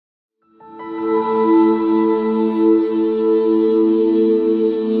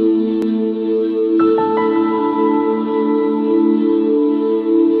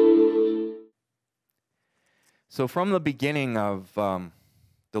So from the beginning of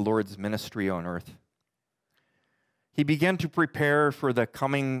the Lord's ministry on earth, he began to prepare for the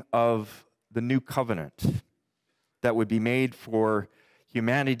coming of the new covenant that would be made for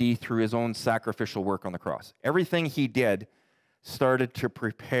humanity through his own sacrificial work on the cross. Everything he did started to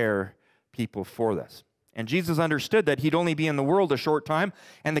prepare people for this. And Jesus understood that he'd only be in the world a short time,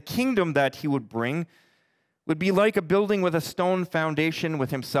 and the kingdom that he would bring would be like a building with a stone foundation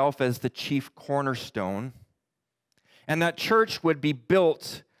with himself as the chief cornerstone. And that church would be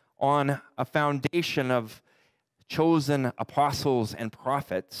built on a foundation of chosen apostles and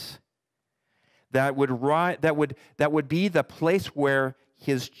prophets that would be the place where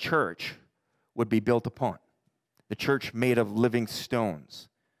his church would be built upon. The church made of living stones.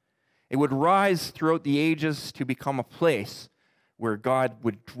 It would rise throughout the ages to become a place where God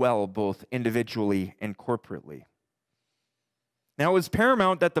would dwell both individually and corporately. Now, it was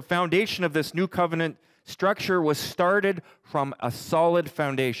paramount that the foundation of this new covenant structure was started from a solid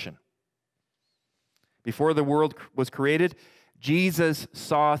foundation. Before the world was created, Jesus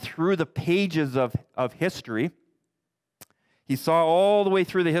saw through the pages of history. He saw all the way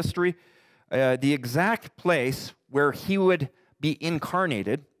through the history the exact place where he would be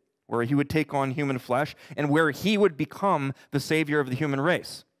incarnated, where he would take on human flesh, and where he would become the Savior of the human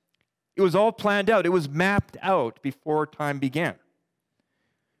race. It was all planned out. It was mapped out before time began.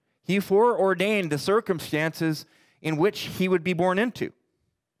 He foreordained the circumstances in which he would be born into.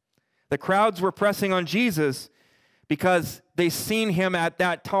 The crowds were pressing on Jesus because they seen him at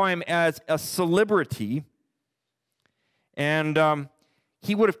that time as a celebrity, and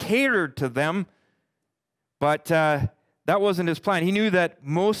he would have catered to them, but that wasn't his plan. He knew that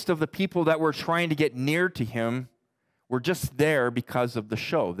most of the people that were trying to get near to him were just there because of the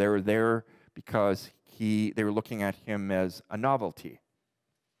show. They were there because they were looking at him as a novelty.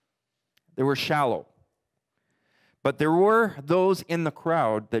 They were shallow. But there were those in the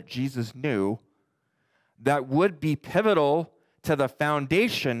crowd that Jesus knew that would be pivotal to the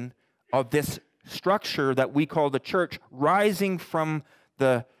foundation of this structure that we call the church, rising from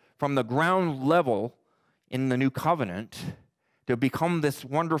the ground level in the new covenant to become this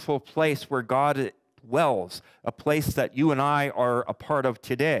wonderful place where God dwells, a place that you and I are a part of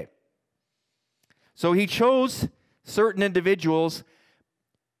today. So he chose certain individuals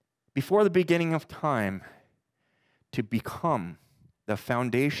before the beginning of time to become the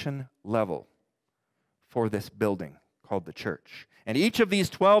foundation level for this building called the church. And each of these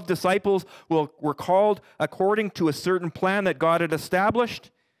 12 disciples were called according to a certain plan that God had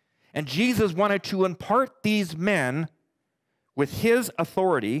established. And Jesus wanted to impart these men with his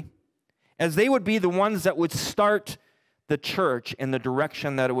authority, as they would be the ones that would start the church in the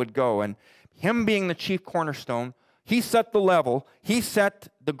direction that it would go. And him being the chief cornerstone, he set the level, he set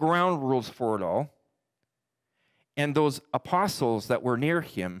the ground rules for it all. And those apostles that were near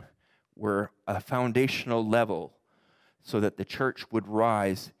him were a foundational level so that the church would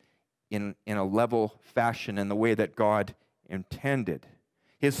rise in a level fashion in the way that God intended.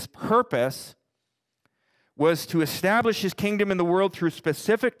 His purpose was to establish his kingdom in the world through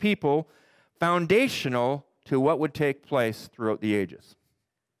specific people, foundational to what would take place throughout the ages.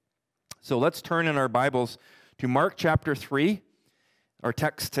 So let's turn in our Bibles to Mark chapter 3. Our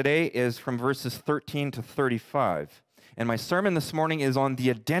text today is from verses 13 to 35. And my sermon this morning is on the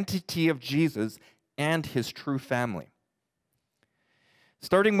identity of Jesus and his true family.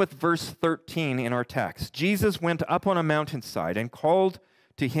 Starting with verse 13 in our text, Jesus went up on a mountainside and called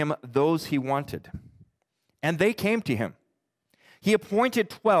to him those he wanted. And they came to him. He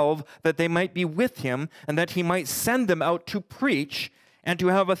appointed 12 that they might be with him and that he might send them out to preach and to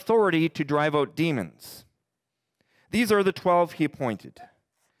have authority to drive out demons. These are the 12 he appointed: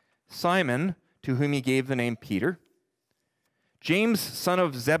 Simon, to whom he gave the name Peter; James, son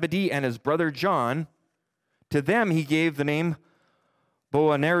of Zebedee, and his brother John. To them he gave the name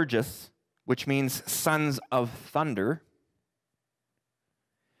Boanerges, which means sons of thunder;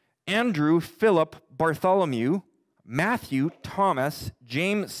 Andrew, Philip, Bartholomew, Matthew, Thomas,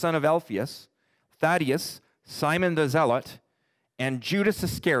 James, son of Alphaeus, Thaddeus, Simon the Zealot, and Judas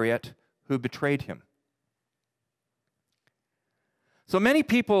Iscariot, who betrayed him. So many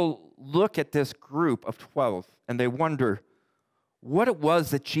people look at this group of 12 and they wonder what it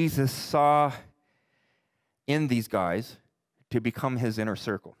was that Jesus saw in these guys to become his inner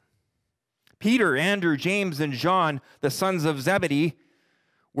circle. Peter, Andrew, James, and John, the sons of Zebedee,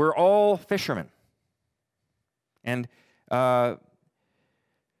 were all fishermen. And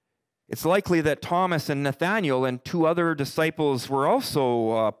it's likely that Thomas and Nathanael and 2 other disciples were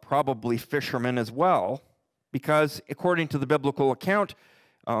also probably fishermen as well, because according to the biblical account,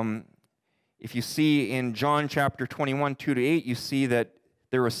 if you see in John chapter 21, 2-8, you see that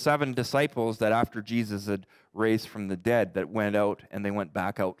there were 7 disciples that after Jesus had raised from the dead that went out and they went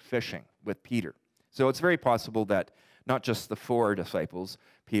back out fishing with Peter. So it's very possible that not just the 4 disciples,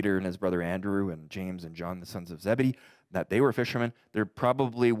 Peter and his brother Andrew and James and John, the sons of Zebedee, that they were fishermen. There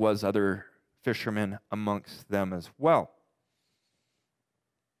probably was other fishermen amongst them as well.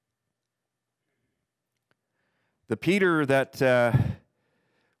 The Peter that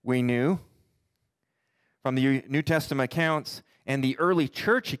we knew from the New Testament accounts and the early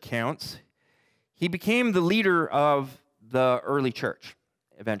church accounts, he became the leader of the early church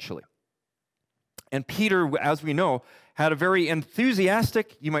eventually. And Peter, as we know, had a very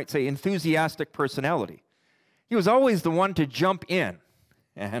enthusiastic, you might say enthusiastic personality. He was always the one to jump in.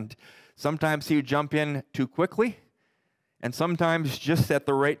 And sometimes he would jump in too quickly, and sometimes just at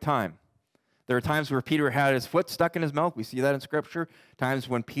the right time. There are times where Peter had his foot stuck in his mouth. We see that in Scripture. Times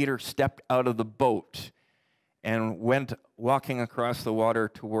when Peter stepped out of the boat and went walking across the water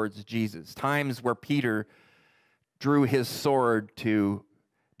towards Jesus. Times where Peter drew his sword to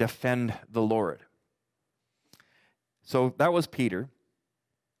defend the Lord. So that was Peter.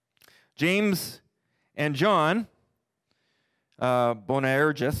 James and John,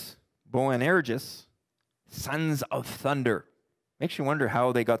 Boanerges, sons of thunder. Makes you wonder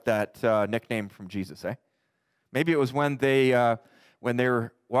how they got that nickname from Jesus, eh? Maybe it was when they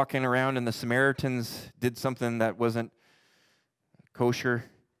were walking around and the Samaritans did something that wasn't kosher,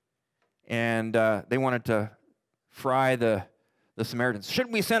 and they wanted to fry the Samaritans.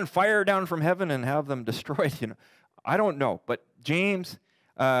 Shouldn't we send fire down from heaven and have them destroyed? I don't know, but James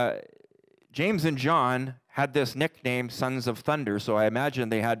and John had this nickname, Sons of Thunder, so I imagine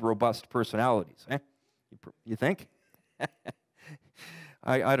they had robust personalities. Eh? You think?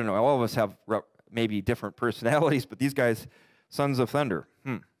 I don't know. All of us have maybe different personalities, but these guys, Sons of Thunder.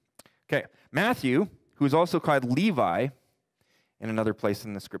 Okay. Matthew, who's also called Levi in another place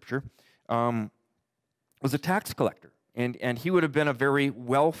in the Scripture, was a tax collector. And he would have been a very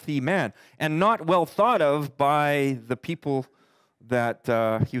wealthy man and not well thought of by the people that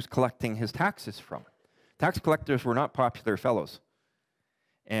he was collecting his taxes from. Tax collectors were not popular fellows.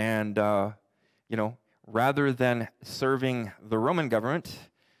 And, rather than serving the Roman government,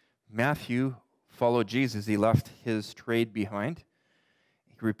 Matthew followed Jesus. He left his trade behind.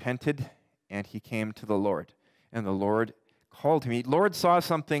 He repented, and he came to the Lord. And the Lord called him. The Lord saw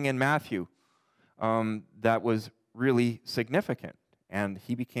something in Matthew that was really significant, and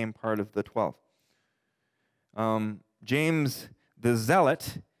he became part of the 12. James the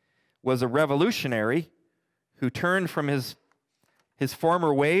Zealot was a revolutionary who turned from his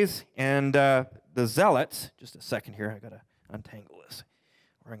former ways, and the Zealots, just a second here, I got to untangle this,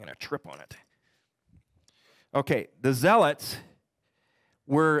 or I'm going to trip on it. Okay, the Zealots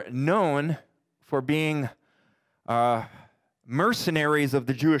were known for being mercenaries of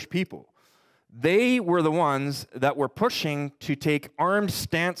the Jewish people. They were the ones that were pushing to take armed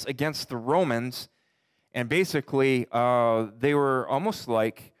stance against the Romans, and basically they were almost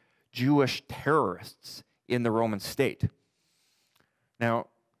like Jewish terrorists in the Roman state. Now,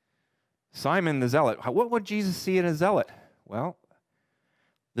 Simon the Zealot, what would Jesus see in a zealot? Well,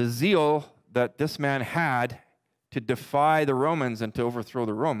 the zeal that this man had to defy the Romans and to overthrow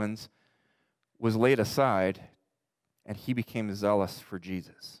the Romans was laid aside, and he became zealous for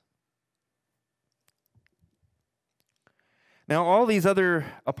Jesus. Now, all these other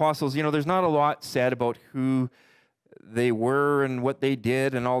apostles, there's not a lot said about who they were and what they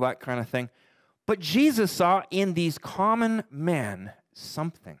did and all that kind of thing. But Jesus saw in these common men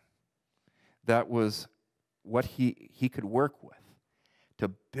something that was what he could work with to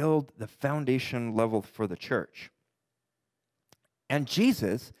build the foundation level for the church. And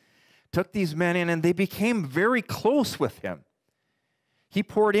Jesus took these men in, and they became very close with him. He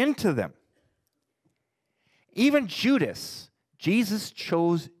poured into them. Even Judas, Jesus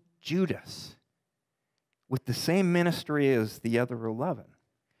chose Judas with the same ministry as the other 11,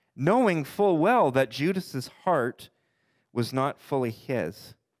 knowing full well that Judas's heart was not fully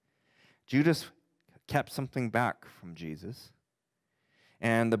his. Judas kept something back from Jesus,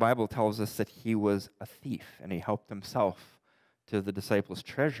 and the Bible tells us that he was a thief, and he helped himself to the disciples'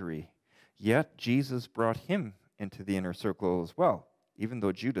 treasury. Yet Jesus brought him into the inner circle as well, even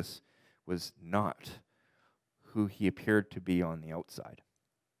though Judas was not who he appeared to be on the outside.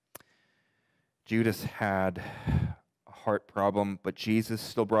 Judas had a heart problem, but Jesus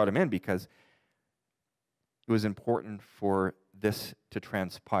still brought him in because it was important for this to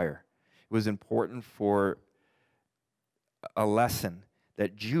transpire. It was important for a lesson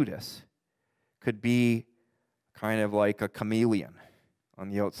that Judas could be kind of like a chameleon on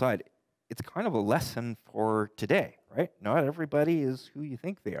the outside. it's kind of a lesson for today, right? Not everybody is who you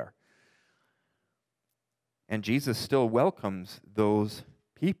think they are. And Jesus still welcomes those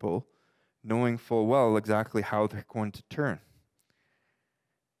people, knowing full well exactly how they're going to turn.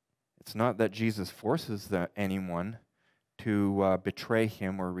 It's not that Jesus forces anyone to betray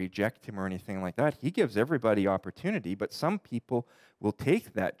him or reject him or anything like that. He gives everybody opportunity, but some people will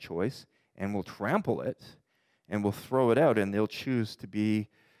take that choice and will trample it and will throw it out, and they'll choose to be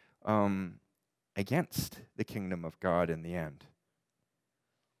against the kingdom of God in the end.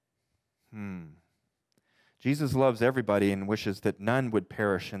 Jesus loves everybody and wishes that none would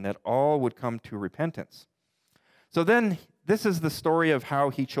perish and that all would come to repentance. So then, this is the story of how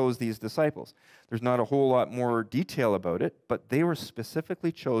he chose these disciples. There's not a whole lot more detail about it, but they were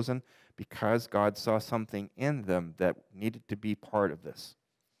specifically chosen because God saw something in them that needed to be part of this.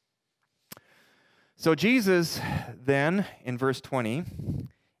 So Jesus then, in verse 20,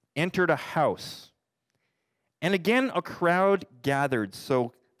 entered a house. And again, a crowd gathered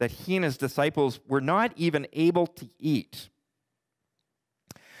so that he and his disciples were not even able to eat.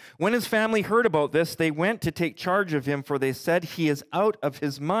 When his family heard about this, they went to take charge of him, for they said he is out of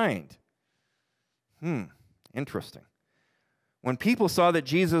his mind. Interesting. When people saw that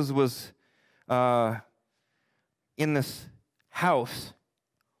Jesus was in this house,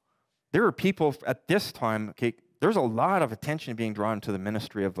 there were people at this time, there's a lot of attention being drawn to the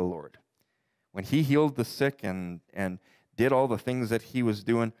ministry of the Lord. When he healed the sick and did all the things that he was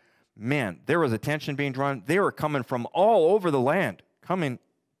doing, man, there was attention being drawn. They were coming from all over the land, coming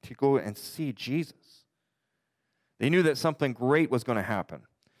to go and see Jesus. They knew that something great was going to happen.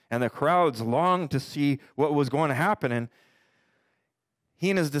 And the crowds longed to see what was going to happen. And he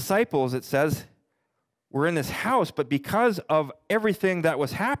and his disciples, it says, were in this house, but because of everything that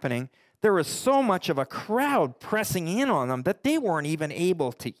was happening, there was so much of a crowd pressing in on them that they weren't even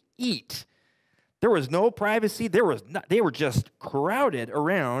able to eat. There was no privacy. They were just crowded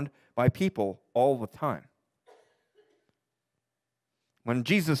around by people all the time. When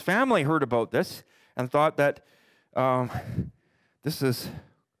Jesus' family heard about this and thought that this is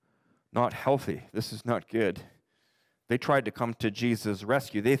not healthy, this is not good, they tried to come to Jesus'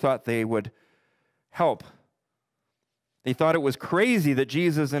 rescue. They thought they would help. They thought it was crazy that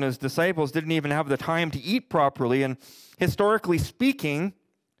Jesus and his disciples didn't even have the time to eat properly. And historically speaking,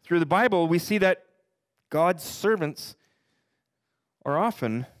 through the Bible, we see that God's servants are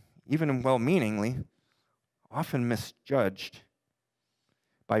often, even well-meaningly, often misjudged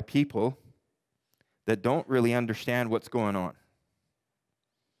by people that don't really understand what's going on.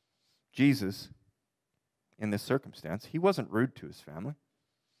 Jesus, in this circumstance, he wasn't rude to his family.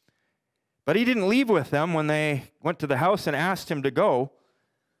 But he didn't leave with them when they went to the house and asked him to go.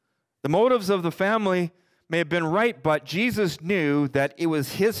 The motives of the family may have been right, but Jesus knew that it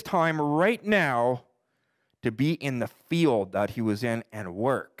was his time right now to be in the field that he was in and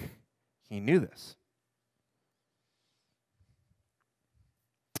work. He knew this.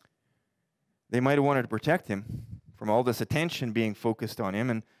 They might have wanted to protect him from all this attention being focused on him,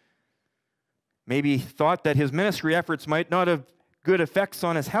 and maybe thought that his ministry efforts might not have good effects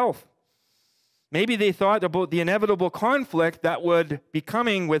on his health. Maybe they thought about the inevitable conflict that would be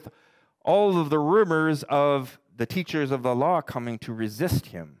coming with all of the rumors of the teachers of the law coming to resist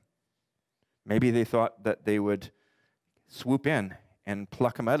him. Maybe they thought that they would swoop in and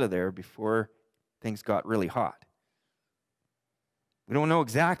pluck him out of there before things got really hot. We don't know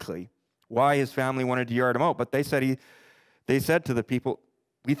exactly why his family wanted to yard him out, but they said to the people,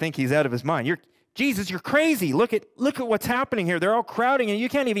 "We think he's out of his mind. Jesus, you're crazy. Look at what's happening here. They're all crowding and you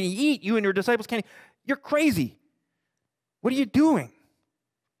can't even eat. You and your disciples can't. You're crazy. What are you doing?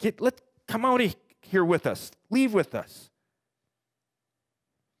 Come out of here with us. Leave with us."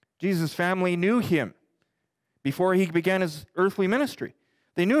 Jesus' family knew him before he began his earthly ministry.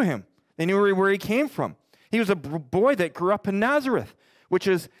 They knew him. They knew where he came from. He was a boy that grew up in Nazareth, which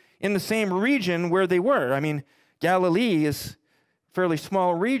is in the same region where they were. I mean, Galilee is a fairly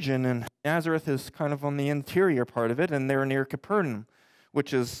small region, and Nazareth is kind of on the interior part of it, and they're near Capernaum,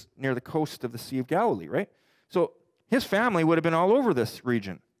 which is near the coast of the Sea of Galilee, right? So his family would have been all over this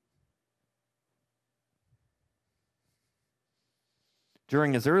region.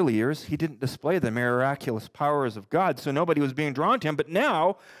 During his early years, he didn't display the miraculous powers of God, so nobody was being drawn to him. But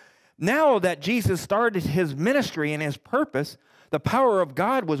now that Jesus started his ministry and his purpose, the power of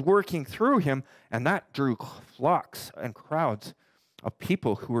God was working through him, and that drew flocks and crowds of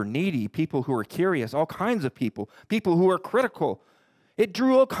people who were needy, people who were curious, all kinds of people who were critical. It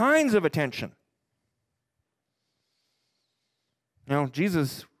drew all kinds of attention. You know,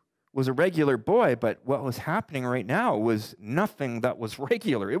 Jesus was a regular boy, but what was happening right now was nothing that was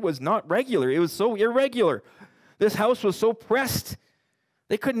regular. It was not regular. It was so irregular. This house was so pressed,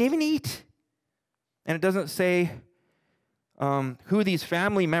 they couldn't even eat. And it doesn't say who these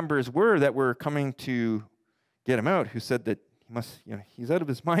family members were that were coming to get him out, who said that he's out of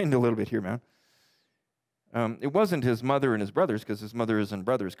his mind a little bit here, man. It wasn't his mother and his brothers, because his mothers and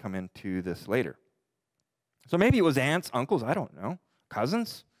brothers come into this later. So maybe it was aunts, uncles, I don't know,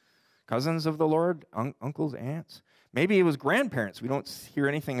 cousins of the Lord, uncles, aunts. Maybe it was grandparents. We don't hear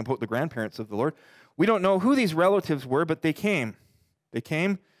anything about the grandparents of the Lord. We don't know who these relatives were, but they came. They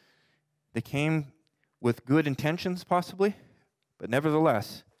came with good intentions, possibly, but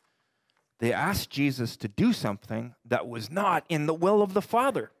nevertheless, they asked Jesus to do something that was not in the will of the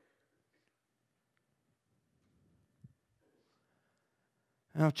Father.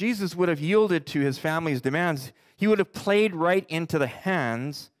 Now, if Jesus would have yielded to his family's demands, he would have played right into the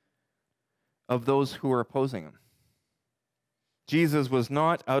hands of those who were opposing him. Jesus was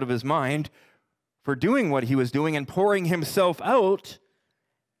not out of his mind for doing what he was doing and pouring himself out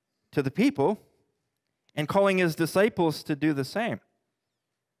to the people and calling his disciples to do the same.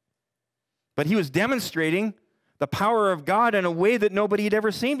 But he was demonstrating the power of God in a way that nobody had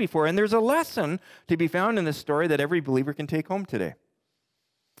ever seen before. And there's a lesson to be found in this story that every believer can take home today.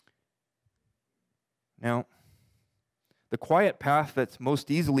 Now, the quiet path that's most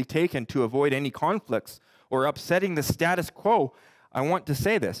easily taken to avoid any conflicts or upsetting the status quo, I want to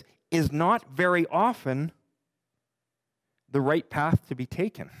say this, is not very often the right path to be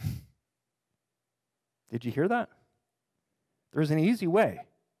taken. Did you hear that? There's an easy way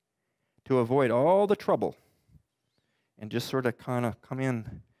to avoid all the trouble and just sort of kind of come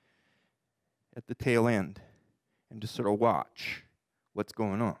in at the tail end and just sort of watch what's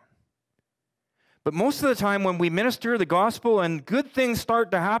going on. But most of the time when we minister the gospel and good things start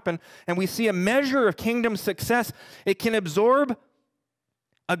to happen and we see a measure of kingdom success, it can absorb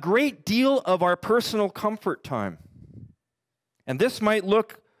a great deal of our personal comfort time. And this might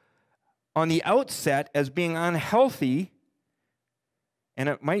look on the outset as being unhealthy, and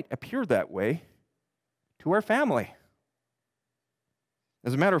it might appear that way to our family.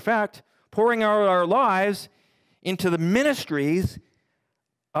 As a matter of fact, pouring out our lives into the ministries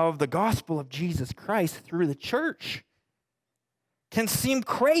of the gospel of Jesus Christ through the church can seem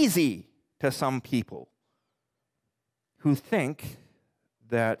crazy to some people who think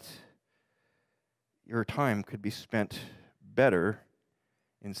that your time could be spent better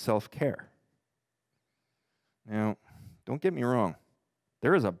in self-care. Now, don't get me wrong.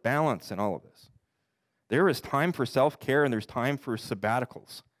 There is a balance in all of this. There is time for self-care and there's time for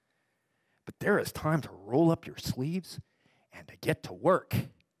sabbaticals. But there is time to roll up your sleeves and to get to work.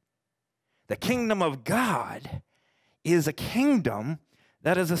 The kingdom of God is a kingdom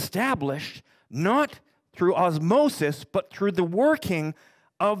that is established not through osmosis, but through the working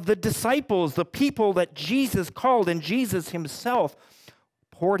of the disciples, the people that Jesus called, and Jesus himself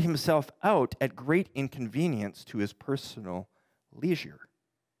poured himself out at great inconvenience to his personal leisure.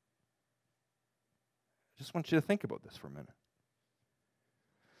 I just want you to think about this for a minute.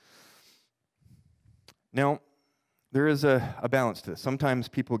 Now, there is a balance to this. Sometimes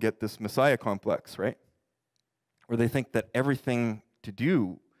people get this Messiah complex, right? Where they think that everything to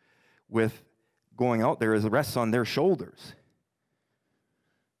do with going out there rests on their shoulders.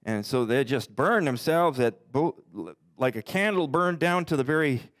 And so they just burn themselves like a candle burned down to the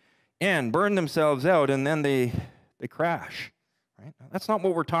very end, burn themselves out, and then they crash. Right? That's not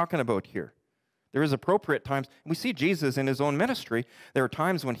what we're talking about here. There is appropriate times. We see Jesus in his own ministry. There are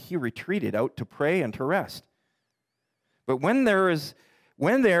times when he retreated out to pray and to rest. But when there is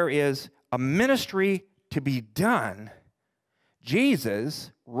a ministry to be done,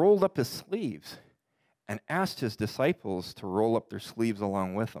 Jesus rolled up his sleeves and asked his disciples to roll up their sleeves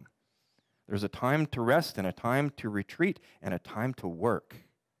along with him. There's a time to rest and a time to retreat and a time to work.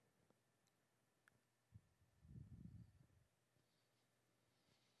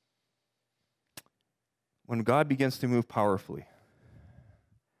 When God begins to move powerfully,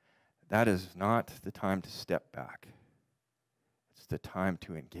 that is not the time to step back. It's the time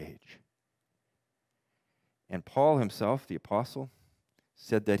to engage. And Paul himself, the apostle,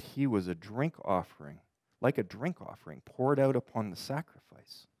 said that he was a drink offering, like a drink offering poured out upon the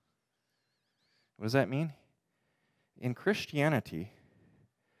sacrifice. What does that mean? In Christianity,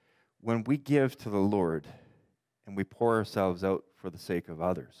 when we give to the Lord and we pour ourselves out for the sake of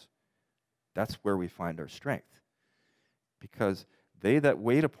others, that's where we find our strength. Because they that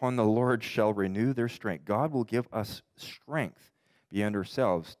wait upon the Lord shall renew their strength. God will give us strength beyond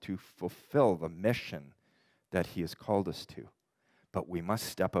ourselves to fulfill the mission that he has called us to. But we must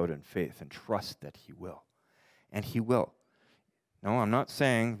step out in faith and trust that he will. And he will. No, I'm not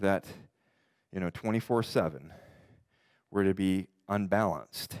saying that, 24/7 we're to be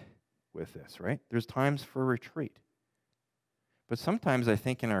unbalanced with this, right? There's times for retreat. But sometimes I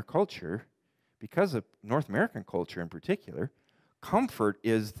think in our culture, because of North American culture in particular, comfort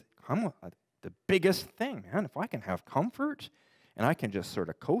is the biggest thing, man. If I can have comfort and I can just sort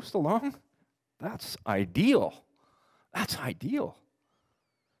of coast along, that's ideal. That's ideal.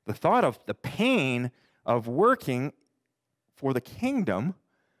 The thought of the pain of working for the kingdom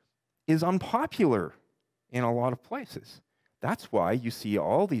is unpopular in a lot of places. That's why you see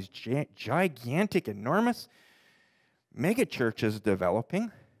all these gigantic, enormous mega churches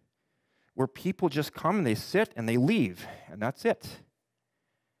developing where people just come and they sit and they leave, and that's it.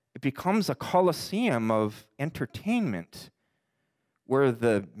 It becomes a coliseum of entertainment where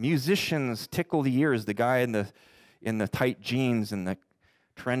the musicians tickle the ears, the guy in the tight jeans and the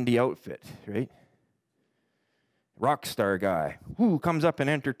trendy outfit, right? Rock star guy who comes up and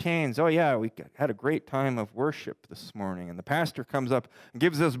entertains. Oh yeah, we had a great time of worship this morning. And the pastor comes up and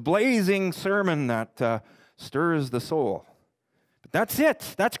gives this blazing sermon that stirs the soul. But that's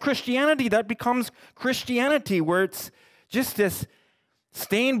it. That's Christianity. That becomes Christianity, where it's just this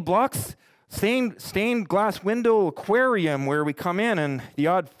stained glass window aquarium where we come in and the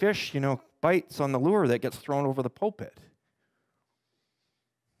odd fish, bites on the lure that gets thrown over the pulpit.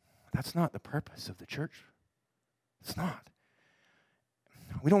 That's not the purpose of the church. It's not.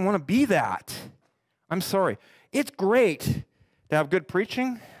 We don't want to be that. I'm sorry. It's great to have good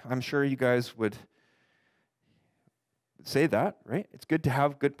preaching. I'm sure you guys would say that, right? It's good to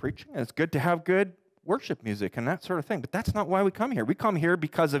have good preaching, and it's good to have good worship music and that sort of thing. But that's not why we come here. We come here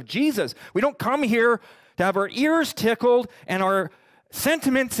because of Jesus. We don't come here to have our ears tickled and our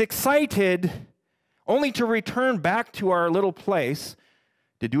sentiments excited only to return back to our little place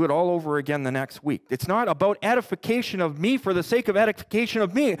to do it all over again the next week. It's not about edification of me for the sake of edification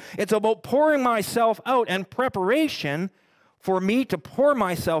of me. It's about pouring myself out and preparation for me to pour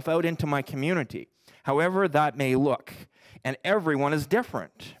myself out into my community, however that may look. And everyone is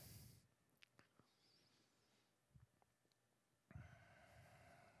different.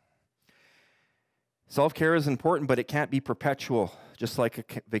 Self-care is important, but it can't be perpetual. Just like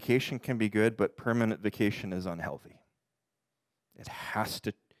a vacation can be good, but permanent vacation is unhealthy.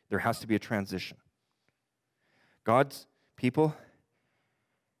 There has to be a transition. God's people,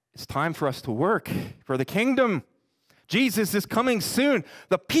 it's time for us to work for the kingdom. Jesus is coming soon.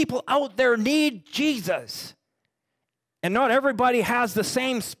 The people out there need Jesus. And not everybody has the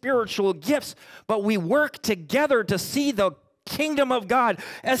same spiritual gifts, but we work together to see the kingdom of God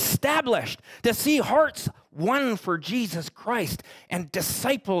established, to see hearts won for Jesus Christ and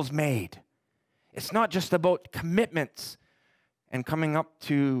disciples made. It's not just about commitments and coming up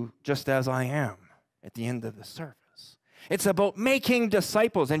to just as I am at the end of the service. It's about making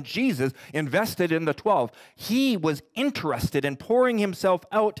disciples, and Jesus invested in the 12. He was interested in pouring himself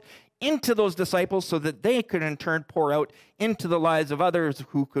out into those disciples so that they could in turn pour out into the lives of others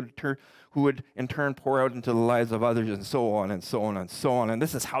who would in turn pour out into the lives of others, and so on and so on and so on. And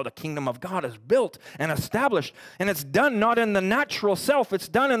this is how the kingdom of God is built and established. And it's done not in the natural self, it's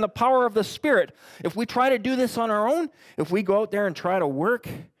done in the power of the Spirit. If we try to do this on our own, if we go out there and try to work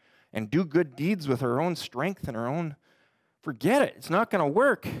and do good deeds with our own strength and our own, forget it. It's not going to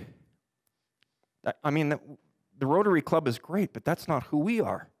work. I mean, the Rotary Club is great, but that's not who we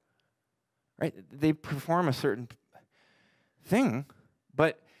are. Right? They perform a certain thing,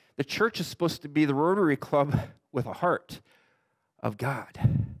 but the church is supposed to be the Rotary Club with a heart of God.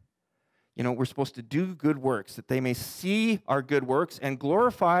 We're supposed to do good works that they may see our good works and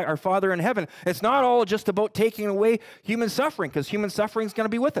glorify our Father in heaven. It's not all just about taking away human suffering, because human suffering is going to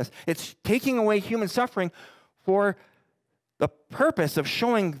be with us. It's taking away human suffering for the purpose of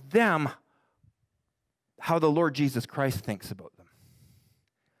showing them how the Lord Jesus Christ thinks about them.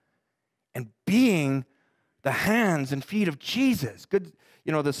 And being the hands and feet of Jesus. Good,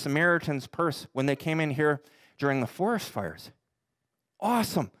 the Samaritan's Purse, when they came in here during the forest fires.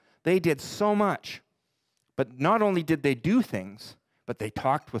 Awesome. They did so much. But not only did they do things, but they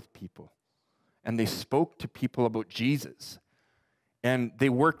talked with people. And they spoke to people about Jesus. And they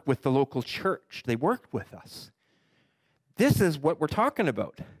worked with the local church. They worked with us. This is what we're talking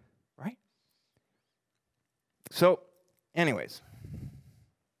about, right? So, anyways.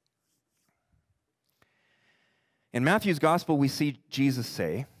 In Matthew's gospel, we see Jesus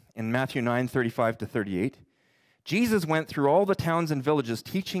say, in Matthew 9:35-38, Jesus went through all the towns and villages,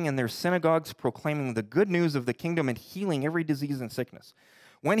 teaching in their synagogues, proclaiming the good news of the kingdom and healing every disease and sickness.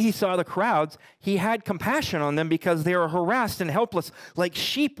 When he saw the crowds, he had compassion on them because they were harassed and helpless, like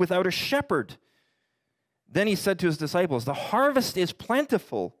sheep without a shepherd. Then he said to his disciples, "The harvest is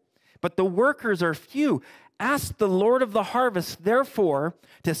plentiful, but the workers are few. Ask the Lord of the harvest, therefore,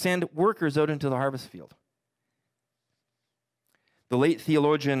 to send workers out into the harvest field." The late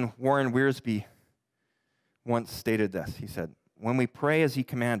theologian Warren Wiersbe once stated this. He said, "When we pray as he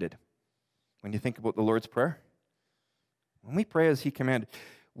commanded," when you think about the Lord's Prayer, when we pray as he commanded,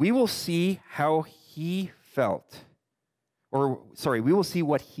 we will see how he felt. We will see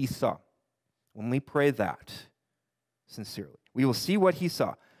what he saw. When we pray that sincerely, we will see what he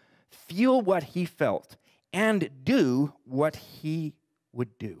saw, feel what he felt, and do what he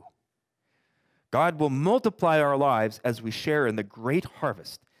would do. God will multiply our lives as we share in the great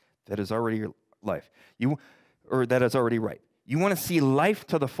harvest that is already life. That is already right. You want to see life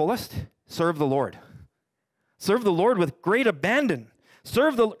to the fullest? Serve the Lord. Serve the Lord with great abandon.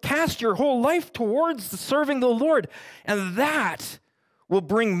 Cast your whole life towards serving the Lord, and that will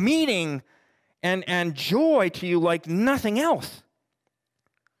bring meaning and joy to you like nothing else.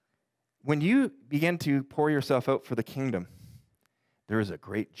 When you begin to pour yourself out for the kingdom, there is a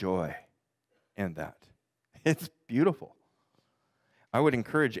great joy in that. It's beautiful. I would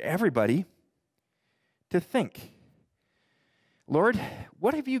encourage everybody to think, "Lord,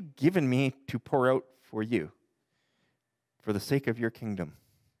 what have you given me to pour out for you for the sake of your kingdom?"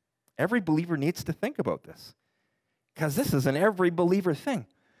 Every believer needs to think about this, because this is an every believer thing.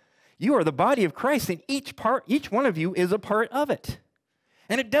 You are the body of Christ, and each one of you is a part of it.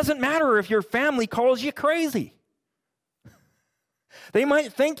 And it doesn't matter if your family calls you crazy. They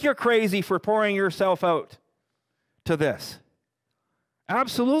might think you're crazy for pouring yourself out to this.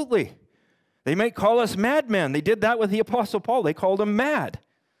 Absolutely. They might call us madmen. They did that with the Apostle Paul. They called him mad.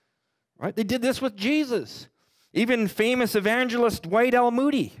 Right? They did this with Jesus. Even famous evangelist Dwight L.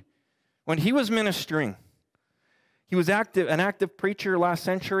 Moody, when he was ministering, he was an active preacher last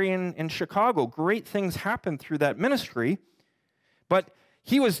century in Chicago. Great things happened through that ministry. But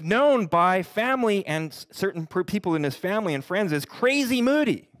he was known by family and certain people in his family and friends as Crazy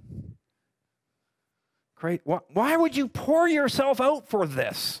Moody. Why would you pour yourself out for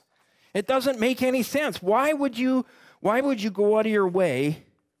this? It doesn't make any sense. Why would you go out of your way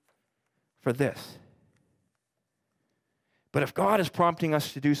for this? But if God is prompting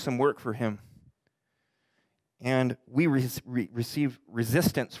us to do some work for him, and we receive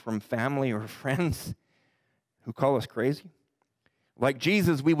resistance from family or friends who call us crazy, like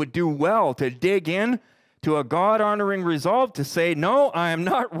Jesus, we would do well to dig in to a God-honoring resolve to say, "No, I am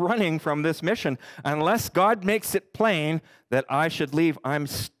not running from this mission unless God makes it plain that I should leave. I'm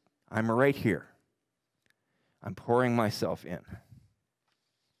right here. I'm pouring myself in."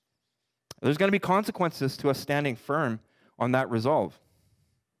 There's going to be consequences to us standing firm on that resolve.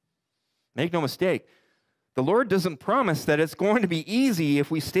 Make no mistake, the Lord doesn't promise that it's going to be easy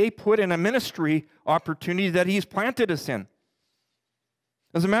if we stay put in a ministry opportunity that he's planted us in.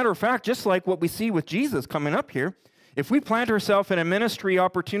 As a matter of fact, just like what we see with Jesus coming up here, if we plant ourselves in a ministry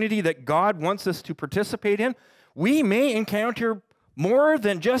opportunity that God wants us to participate in, we may encounter more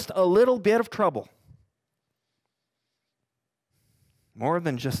than just a little bit of trouble. More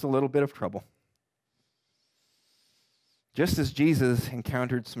than just a little bit of trouble. Just as Jesus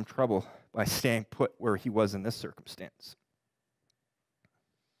encountered some trouble by staying put where he was in this circumstance.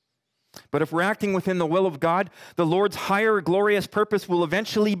 But if we're acting within the will of God, the Lord's higher glorious purpose will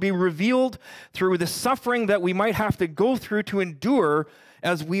eventually be revealed through the suffering that we might have to go through to endure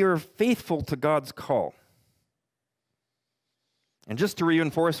as we are faithful to God's call. And just to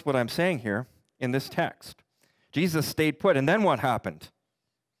reinforce what I'm saying here in this text, Jesus stayed put, and then what happened?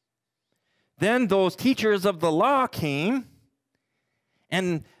 Then those teachers of the law came,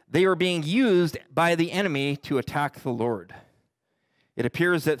 and they were being used by the enemy to attack the Lord. It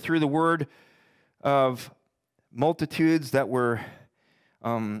appears that through the word of multitudes that were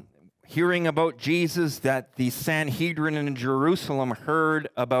hearing about Jesus, that the Sanhedrin in Jerusalem heard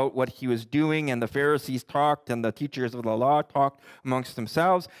about what he was doing, and the Pharisees talked, and the teachers of the law talked amongst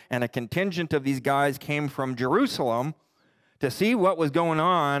themselves, and a contingent of these guys came from Jerusalem to see what was going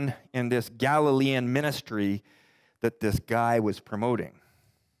on in this Galilean ministry that this guy was promoting.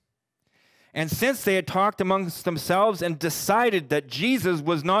 And since they had talked amongst themselves and decided that Jesus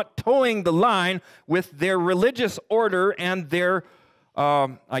was not towing the line with their religious order and their,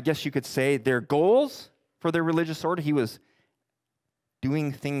 I guess you could say, their goals for their religious order, he was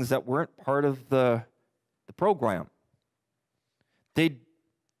doing things that weren't part of the program. They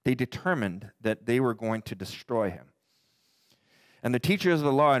determined that they were going to destroy him. And the teachers of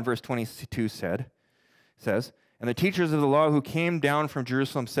the law in verse 22 says, And the teachers of the law who came down from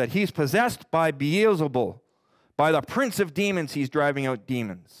Jerusalem said, "He's possessed by Beelzebul, by the prince of demons, he's driving out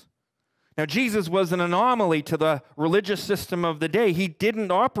demons." Now, Jesus was an anomaly to the religious system of the day. He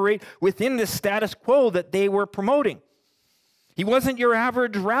didn't operate within the status quo that they were promoting. He wasn't your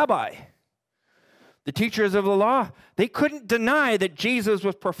average rabbi. The teachers of the law, they couldn't deny that Jesus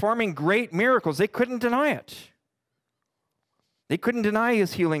was performing great miracles. They couldn't deny it. They couldn't deny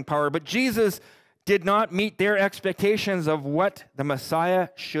his healing power, but Jesus did not meet their expectations of what the Messiah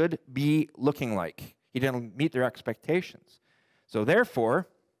should be looking like. He didn't meet their expectations. So therefore,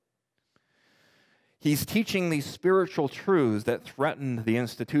 he's teaching these spiritual truths that threaten the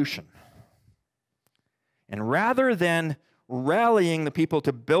institution. And rather than rallying the people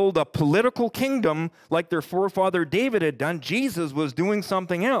to build a political kingdom like their forefather David had done, Jesus was doing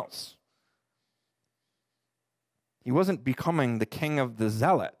something else. He wasn't becoming the king of the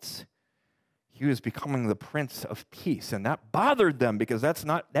zealots. He was becoming the Prince of Peace, and that bothered them because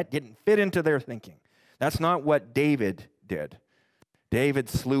that didn't fit into their thinking. That's not what David did. David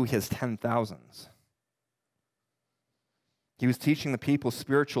slew his 10,000s. He was teaching the people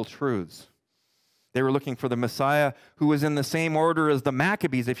spiritual truths. They were looking for the Messiah who was in the same order as the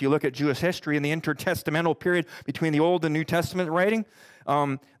Maccabees. If you look at Jewish history in the intertestamental period between the Old and New Testament writing,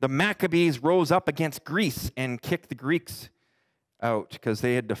 the Maccabees rose up against Greece and kicked the Greeks out because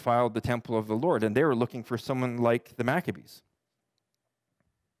they had defiled the temple of the Lord, and they were looking for someone like the Maccabees.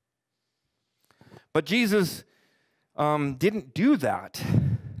 But Jesus didn't do that.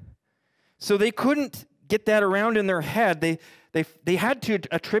 So they couldn't get that around in their head. They had to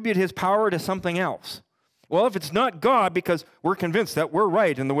attribute his power to something else. Well, if it's not God, because we're convinced that we're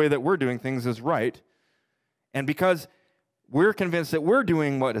right and the way that we're doing things is right, and because we're convinced that we're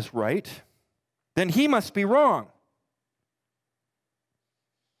doing what is right, then he must be wrong.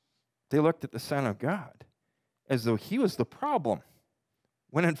 They looked at the Son of God as though he was the problem,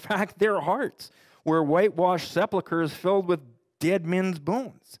 when in fact their hearts were whitewashed sepulchres filled with dead men's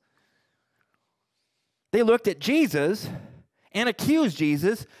bones. They looked at Jesus and accused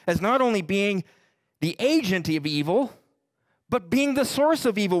Jesus as not only being the agent of evil, but being the source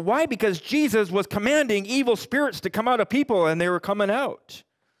of evil. Why? Because Jesus was commanding evil spirits to come out of people, and they were coming out.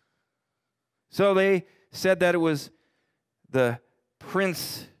 So they said that it was the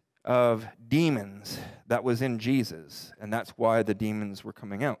prince of demons that was in Jesus, and that's why the demons were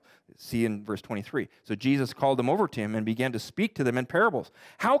coming out. See in verse 23. So Jesus called them over to him and began to speak to them in parables.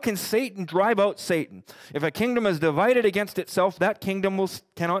 How can Satan drive out Satan? If a kingdom is divided against itself, that kingdom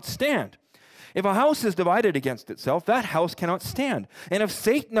cannot stand. If a house is divided against itself, that house cannot stand. And if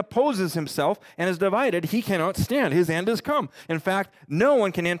Satan opposes himself and is divided, he cannot stand. His end is come. In fact, no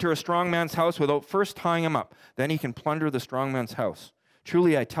one can enter a strong man's house without first tying him up. Then he can plunder the strong man's house.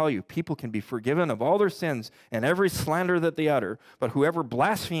 Truly, I tell you, people can be forgiven of all their sins and every slander that they utter, but whoever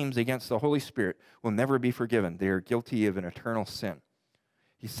blasphemes against the Holy Spirit will never be forgiven. They are guilty of an eternal sin.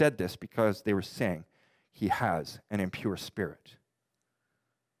 He said this because they were saying he has an impure spirit.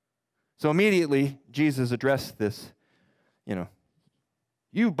 So immediately, Jesus addressed this,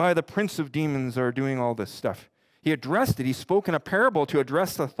 you by the prince of demons are doing all this stuff. He addressed it. He spoke in a parable to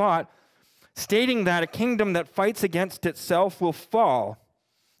address the thought, stating that a kingdom that fights against itself will fall.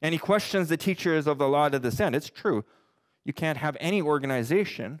 And he questions the teachers of the law to this end. It's true. You can't have any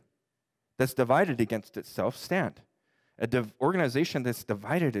organization that's divided against itself stand. An organization that's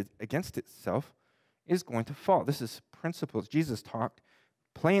divided against itself is going to fall. This is principles. Jesus talked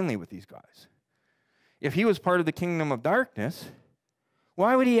plainly with these guys. If he was part of the kingdom of darkness,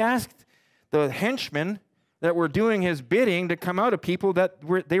 why would he ask the henchmen that were doing his bidding to come out of people that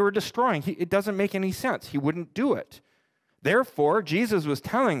they were destroying? It doesn't make any sense. He wouldn't do it. Therefore, Jesus was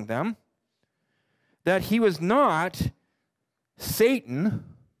telling them that he was not Satan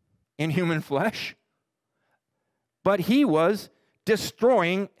in human flesh, but he was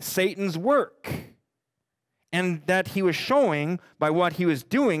destroying Satan's work. And that he was showing by what he was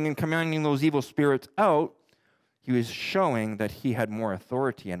doing and commanding those evil spirits out, he was showing that he had more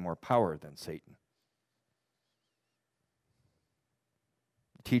authority and more power than Satan.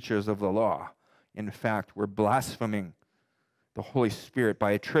 Teachers of the law, in fact, were blaspheming the Holy Spirit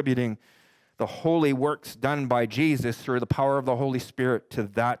by attributing the holy works done by Jesus through the power of the Holy Spirit to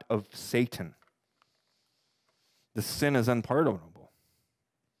that of Satan. The sin is unpardonable.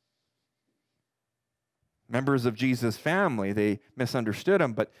 Members of Jesus' family, they misunderstood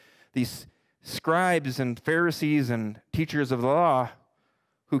him, but these scribes and Pharisees and teachers of the law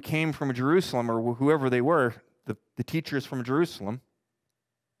who came from Jerusalem, or whoever they were, the teachers from Jerusalem,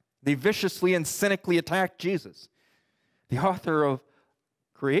 they viciously and cynically attacked Jesus, the author of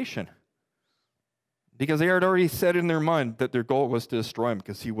creation. Because they had already said in their mind that their goal was to destroy him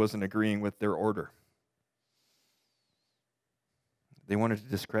because he wasn't agreeing with their order. They wanted to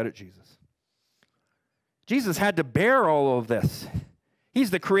discredit Jesus. Jesus had to bear all of this. He's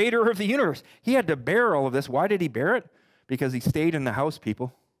the creator of the universe. He had to bear all of this. Why did he bear it? Because he stayed in the house,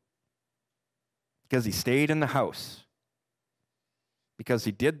 people. Because he stayed in the house. Because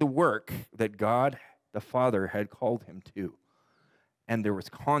he did the work that God, the Father, had called him to. And there was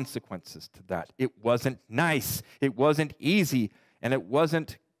consequences to that. It wasn't nice. It wasn't easy. And it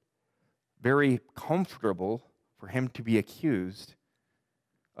wasn't very comfortable for him to be accused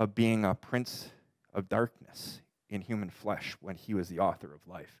of being a prince of darkness in human flesh when he was the author of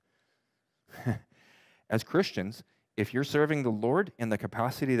life. As Christians, if you're serving the Lord in the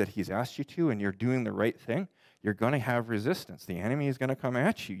capacity that he's asked you to and you're doing the right thing, you're going to have resistance. The enemy is going to come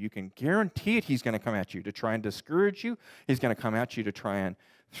at you. You can guarantee it. He's going to come at you to try and discourage you. He's going to come at you to try and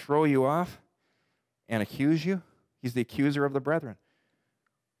throw you off and accuse you. He's the accuser of the brethren.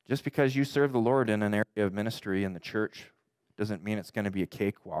 Just because you serve the Lord in an area of ministry in the church doesn't mean it's going to be a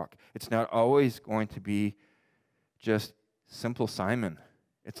cakewalk. It's not always going to be just simple Simon.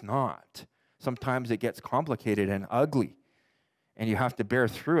 It's not. Sometimes it gets complicated and ugly, and you have to bear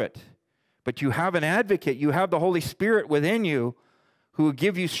through it. But you have an advocate. You have the Holy Spirit within you who will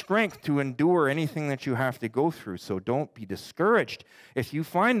give you strength to endure anything that you have to go through. So don't be discouraged. If you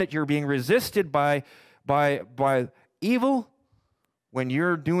find that you're being resisted by evil when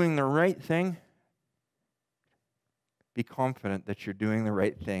you're doing the right thing, be confident that you're doing the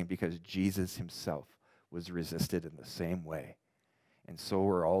right thing because Jesus himself was resisted in the same way. And so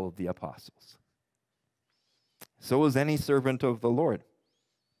were all of the apostles. So was any servant of the Lord.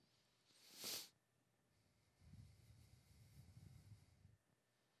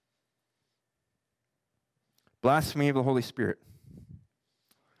 Blasphemy of the Holy Spirit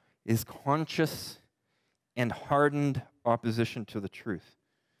is conscious and hardened opposition to the truth.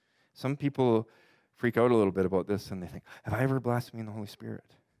 Some people freak out a little bit about this and they think, have I ever blasphemed the Holy Spirit?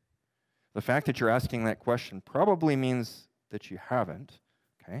 The fact that you're asking that question probably means that you haven't,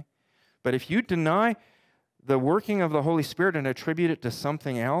 okay? But if you deny the working of the Holy Spirit and attribute it to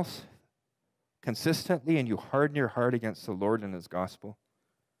something else consistently and you harden your heart against the Lord and his gospel,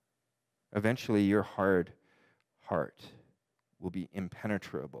 eventually your hard heart will be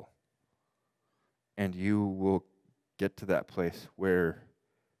impenetrable. And you will get to that place where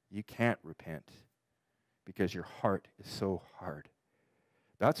you can't repent because your heart is so hard.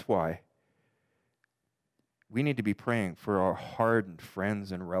 That's why we need to be praying for our hardened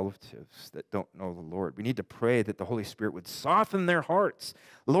friends and relatives that don't know the Lord. We need to pray that the Holy Spirit would soften their hearts.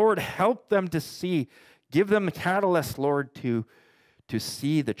 Lord, help them to see. Give them the catalyst, Lord, to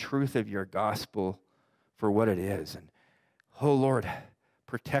see the truth of your gospel for what it is. And, oh, Lord,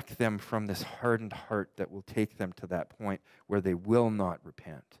 protect them from this hardened heart that will take them to that point where they will not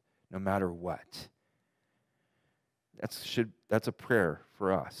repent, no matter what. That's a prayer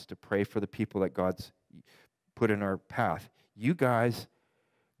for us, to pray for the people that God's put in our path. You guys,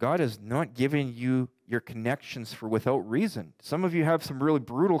 God is not giving you your connections for without reason. Some of you have some really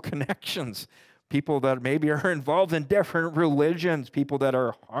brutal connections. People that maybe are involved in different religions, people that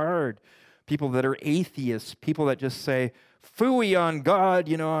are hard, people that are atheists, people that just say, phooey on God,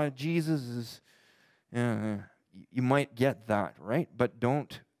 Jesus is, you might get that, right? But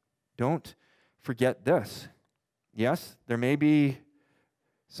don't forget this. Yes, there may be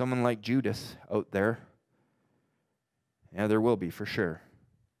someone like Judas out there. Yeah, there will be, for sure.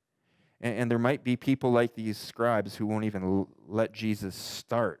 And there might be people like these scribes who won't even let Jesus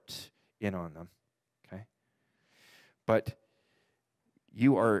start in on them, okay? But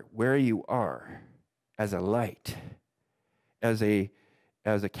you are where you are as a light, as a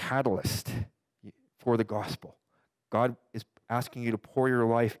catalyst for the gospel. God is asking you to pour your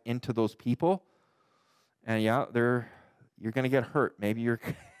life into those people, and yeah, you're going to get hurt. Maybe you're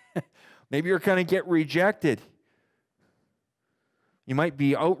going to get rejected. You might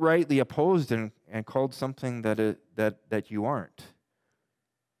be outrightly opposed and called something that you aren't.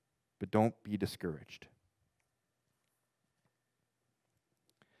 But don't be discouraged.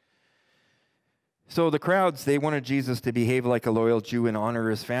 So the crowds, they wanted Jesus to behave like a loyal Jew and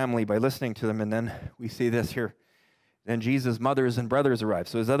honor his family by listening to them. And then we see this here. Then Jesus' mothers and brothers arrived.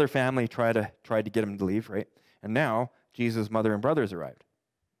 So his other family tried to get him to leave, right? And now Jesus' mother and brothers arrived.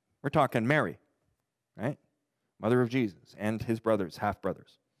 We're talking Mary, right? Mother of Jesus, and his brothers,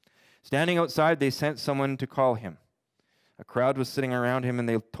 half-brothers. Standing outside, they sent someone to call him. A crowd was sitting around him, and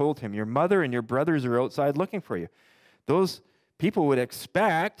they told him, your mother and your brothers are outside looking for you. Those people would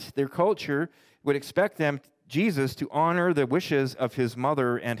expect, their culture would expect them, Jesus to honor the wishes of his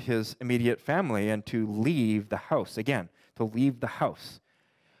mother and his immediate family and to leave the house. Again, to leave the house.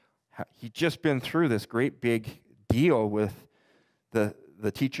 He'd just been through this great big deal with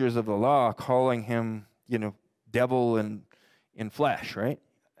the teachers of the law calling him, devil in flesh, right?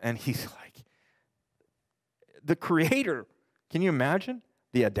 And he's like, the Creator. Can you imagine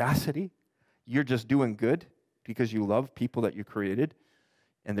the audacity? You're just doing good because you love people that you created,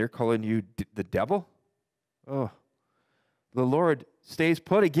 and they're calling you the devil? Oh, the Lord stays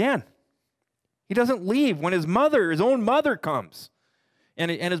put again. He doesn't leave when his own mother comes,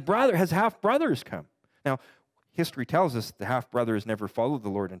 and his half-brothers come. Now, history tells us the half-brothers never followed the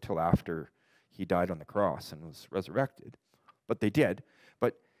Lord until after he died on the cross and was resurrected, but they did.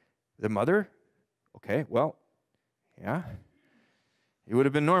 But the mother, okay, well, yeah, it would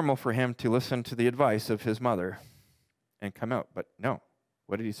have been normal for him to listen to the advice of his mother and come out, but no.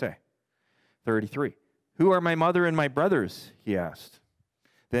 What did he say? 33. Who are my mother and my brothers? He asked.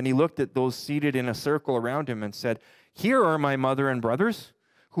 Then he looked at those seated in a circle around him and said, here are my mother and brothers.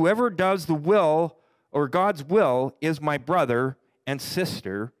 Whoever does the will or God's will is my brother and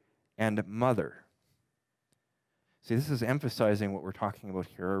sister and mother. See, this is emphasizing what we're talking about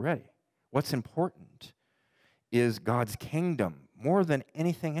here already. What's important is God's kingdom more than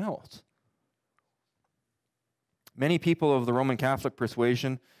anything else. Many people of the Roman Catholic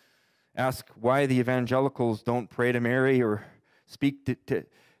persuasion ask why the evangelicals don't pray to Mary or speak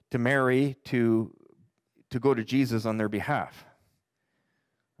to Mary to go to Jesus on their behalf.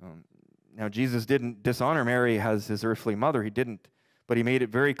 Now, Jesus didn't dishonor Mary as his earthly mother. He didn't. But he made it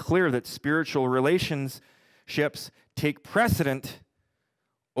very clear that spiritual relationships take precedent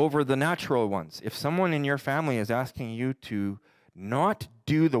over the natural ones. If someone in your family is asking you to not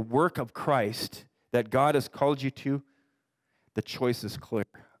do the work of Christ that God has called you to, the choice is clear.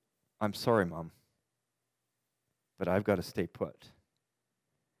 I'm sorry, Mom, but I've got to stay put.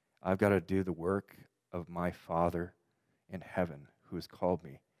 I've got to do the work of my Father in heaven who has called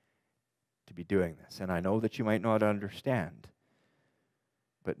me to be doing this. And I know that you might not understand,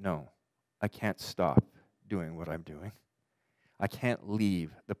 but no, I can't stop doing what I'm doing. I can't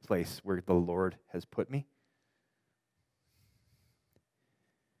leave the place where the Lord has put me.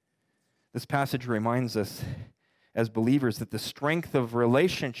 This passage reminds us as believers that the strength of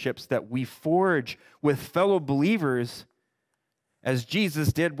relationships that we forge with fellow believers, as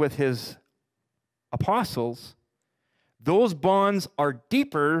Jesus did with his apostles, those bonds are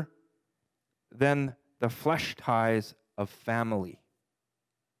deeper than the flesh ties of family.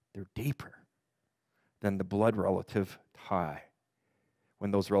 They're deeper than the blood relative tie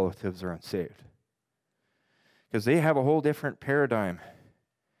when those relatives are unsaved. Because they have a whole different paradigm.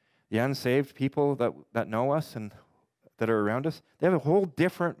 The unsaved people that know us and that are around us, they have a whole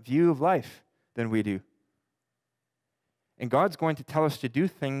different view of life than we do. And God's going to tell us to do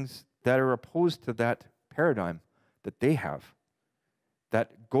things that are opposed to that paradigm that they have,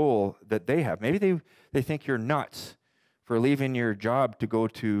 that goal that they have. Maybe they think you're nuts for leaving your job to go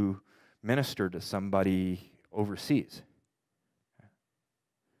to minister to somebody overseas.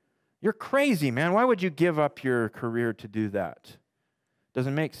 You're crazy, man. Why would you give up your career to do that?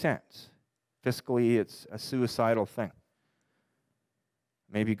 Doesn't make sense. Fiscally, it's a suicidal thing.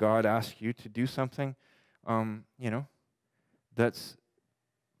 Maybe God asks you to do something, that's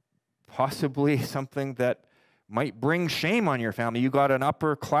possibly something that might bring shame on your family. You got an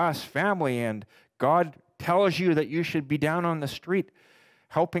upper class family, and God tells you that you should be down on the street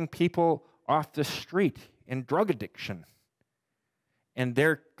helping people off the street in drug addiction. And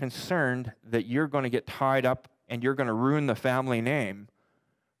they're concerned that you're going to get tied up and you're going to ruin the family name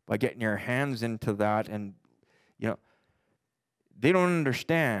by getting your hands into that. And, they don't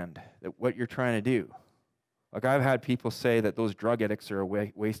understand that what you're trying to do. Like, I've had people say that those drug addicts are a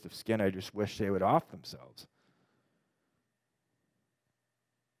waste of skin. I just wish they would off themselves.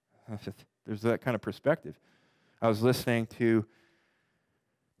 There's that kind of perspective. I was listening to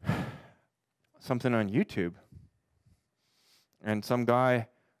something on YouTube, and some guy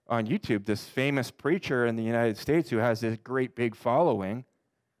on YouTube, this famous preacher in the United States who has this great big following,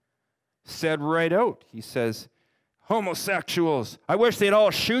 said right out, he says, homosexuals, I wish they'd all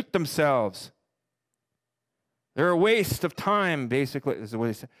shoot themselves. They're a waste of time, basically, is what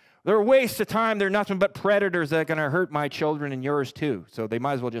he said. They're a waste of time. They're nothing but predators that are going to hurt my children and yours too. So they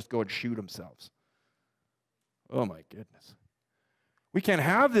might as well just go and shoot themselves. Oh my goodness. We can't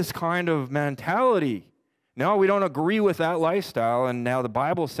have this kind of mentality. No, we don't agree with that lifestyle, and now the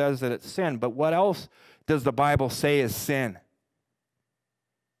Bible says that it's sin. But what else does the Bible say is sin?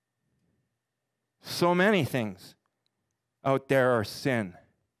 So many things out there are sin.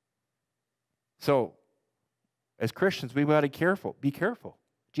 So As Christians, we've got to be careful.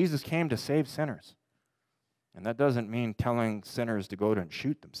 Jesus came to save sinners. And that doesn't mean telling sinners to go out and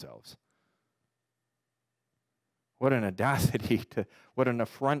shoot themselves. What an audacity, what an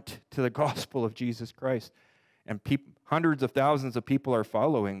affront to the gospel of Jesus Christ. And hundreds of thousands of people are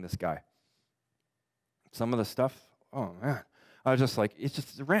following this guy. Some of the stuff, oh man, I was just like, it's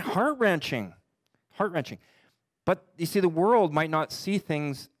just heart-wrenching. Heart-wrenching. But you see, the world might not see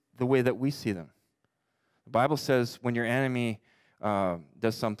things the way that we see them. The Bible says when your enemy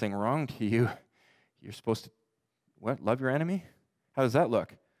does something wrong to you, you're supposed to, what, love your enemy? How does that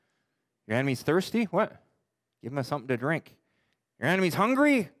look? Your enemy's thirsty? What? Give him something to drink. Your enemy's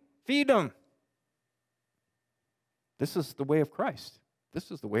hungry? Feed them. This is the way of Christ. This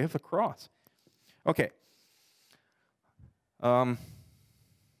is the way of the cross. Okay.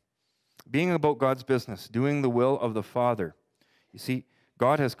 Being about God's business, doing the will of the Father. You see,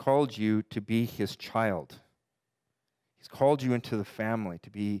 God has called you to be his child. He's called you into the family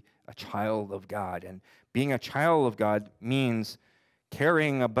to be a child of God. And being a child of God means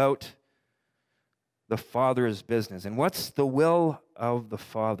caring about the Father's business. And what's the will of the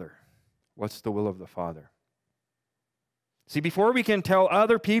Father? What's the will of the Father? See, before we can tell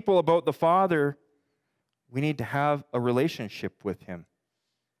other people about the Father, we need to have a relationship with him.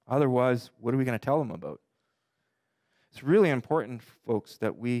 Otherwise, what are we going to tell them about? It's really important, folks,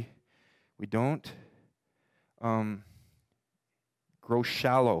 that we don't grow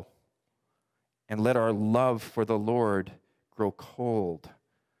shallow and let our love for the Lord grow cold.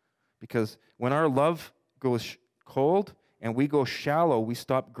 Because when our love goes cold and we go shallow, we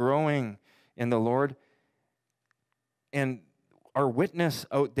stop growing in the Lord. And our witness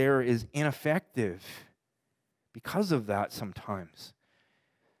out there is ineffective because of that sometimes.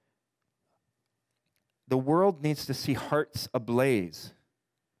 The world needs to see hearts ablaze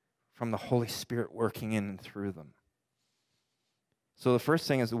from the Holy Spirit working in and through them. So the first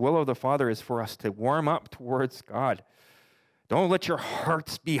thing is the will of the Father is for us to warm up towards God. Don't let your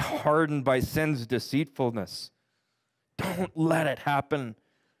hearts be hardened by sin's deceitfulness. Don't let it happen.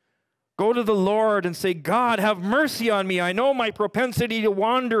 Go to the Lord and say, God, have mercy on me. I know my propensity to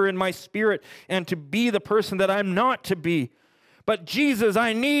wander in my spirit and to be the person that I'm not to be. But Jesus,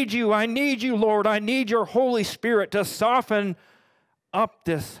 I need you, Lord. I need your Holy Spirit to soften up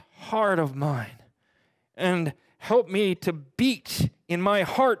this heart of mine and help me to beat in my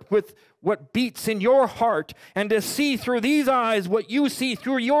heart with what beats in your heart, and to see through these eyes what you see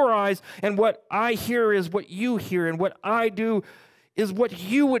through your eyes, and what I hear is what you hear, and what I do is what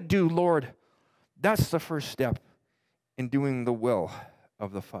you would do, Lord. That's the first step in doing the will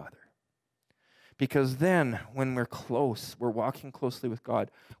of the Father. Because then, when we're close, we're walking closely with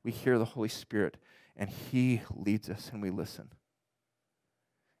God, we hear the Holy Spirit, and he leads us, and we listen.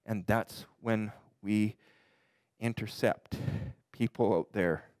 And that's when we intercept people out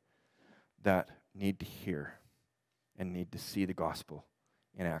there that need to hear and need to see the gospel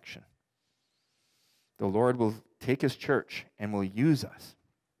in action. The Lord will take his church and will use us.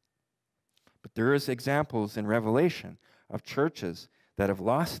 But there is examples in Revelation of churches that have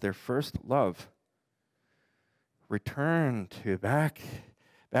lost their first love. Return to back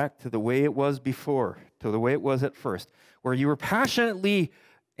to the way it was before, to the way it was at first, where you were passionately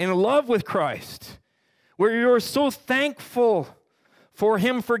in love with Christ, where you were so thankful for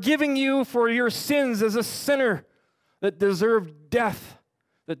him forgiving you for your sins as a sinner that deserved death,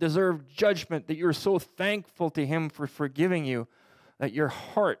 that deserved judgment, that you're so thankful to him for forgiving you that your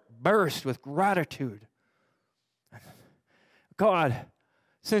heart burst with gratitude. God,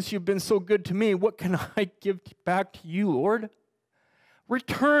 since you've been so good to me, what can I give back to you, Lord?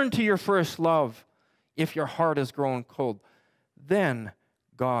 Return to your first love if your heart has grown cold. Then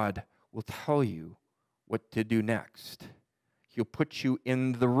God will tell you what to do next. He'll put you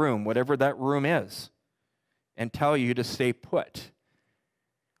in the room, whatever that room is, and tell you to stay put.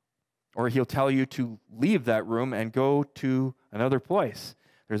 Or he'll tell you to leave that room and go to another place.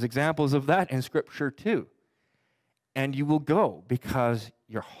 There's examples of that in Scripture too. And you will go because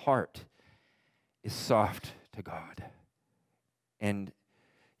your heart is soft to God. And,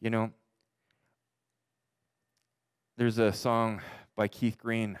 you know, there's a song by Keith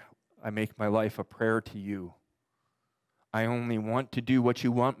Green, I make my life a prayer to you. I only want to do what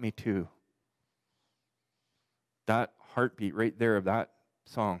you want me to. That heartbeat right there of that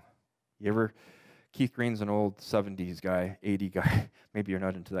song. Keith Green's an old 70s guy, 80 guy. Maybe you're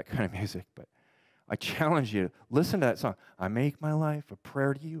not into that kind of music, but I challenge you, listen to that song. I make my life a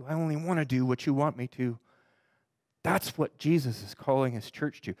prayer to you. I only want to do what you want me to. That's what Jesus is calling his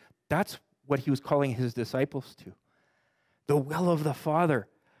church to. That's what he was calling his disciples to. The will of the Father.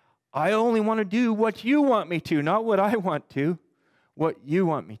 I only want to do what you want me to, not what I want to, what you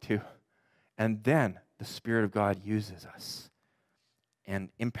want me to. And then the Spirit of God uses us and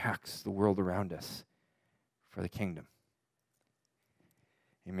impacts the world around us for the kingdom.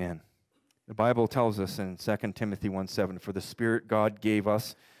 Amen. The Bible tells us in 2 Timothy 1:7, for the Spirit God gave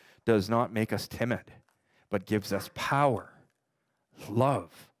us does not make us timid, but gives us power,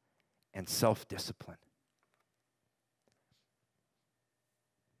 love, and self-discipline.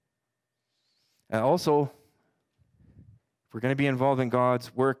 Also, if we're going to be involved in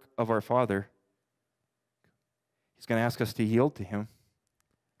God's work of our Father, He's going to ask us to yield to Him,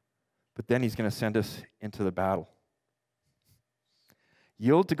 but then He's going to send us into the battle.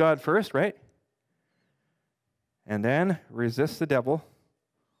 Yield to God first, right? And then resist the devil,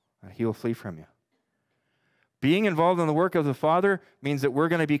 and he will flee from you. Being involved in the work of the Father means that we're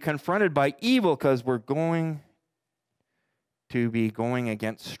going to be confronted by evil because we're going to be going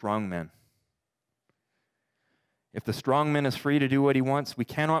against strong men. If the strong man is free to do what he wants, we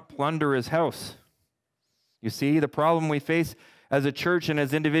cannot plunder his house. You see, the problem we face as a church and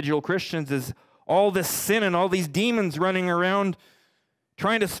as individual Christians is all this sin and all these demons running around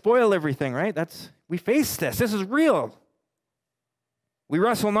trying to spoil everything, right? We face this. This is real. We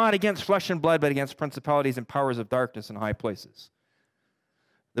wrestle not against flesh and blood, but against principalities and powers of darkness in high places.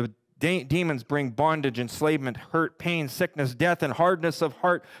 The demons bring bondage, enslavement, hurt, pain, sickness, death, and hardness of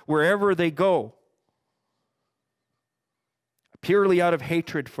heart wherever they go, purely out of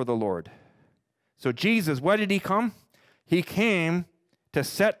hatred for the Lord. So Jesus, why did He come? He came to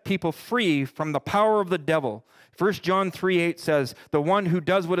set people free from the power of the devil. 1 John 3:8 says, the one who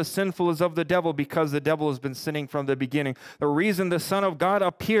does what is sinful is of the devil, because the devil has been sinning from the beginning. The reason the Son of God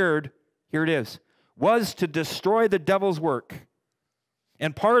appeared, here it is, was to destroy the devil's work.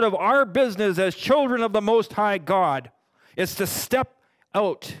 And part of our business as children of the Most High God is to step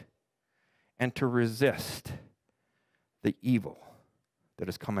out and to resist the evil that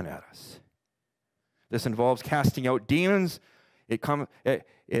is coming at us. This involves casting out demons.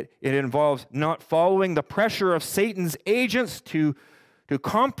 It involves not following the pressure of Satan's agents to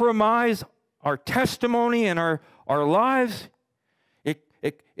compromise our testimony and our lives.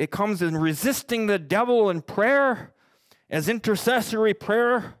 It comes in resisting the devil in prayer as intercessory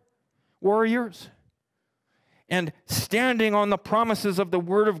prayer warriors and standing on the promises of the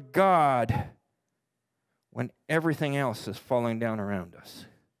Word of God when everything else is falling down around us.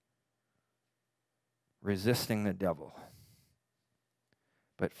 Resisting the devil.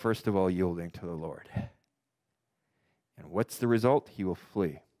 But first of all, yielding to the Lord. And what's the result? He will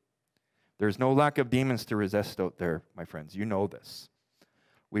flee. There's no lack of demons to resist out there, my friends. You know this.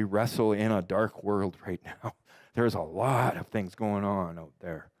 We wrestle in a dark world right now. There's a lot of things going on out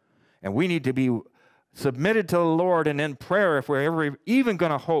there. And we need to be submitted to the Lord and in prayer if we're ever even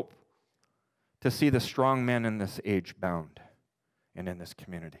going to hope to see the strong men in this age bound and in this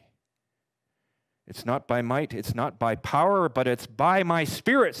community. It's not by might, it's not by power, but it's by my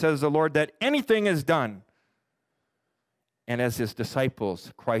Spirit, says the Lord, that anything is done. And as His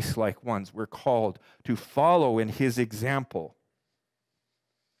disciples, Christ-like ones, we're called to follow in His example.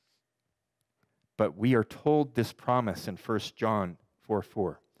 But we are told this promise in 1 John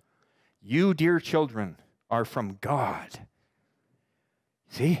 4:4. You, dear children, are from God.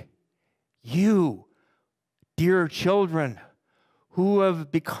 See? You, dear children, who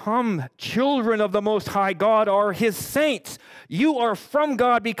have become children of the Most High God, are His saints. You are from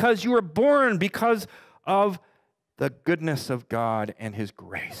God because you were born because of the goodness of God and His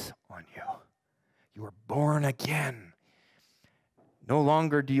grace on you. You were born again. No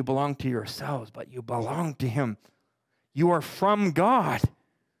longer do you belong to yourselves, but you belong to Him. You are from God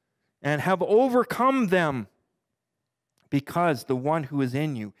and have overcome them, because the one who is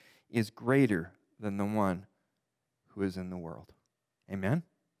in you is greater than the one who is in the world. Amen?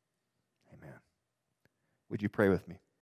 Amen. Would you pray with me?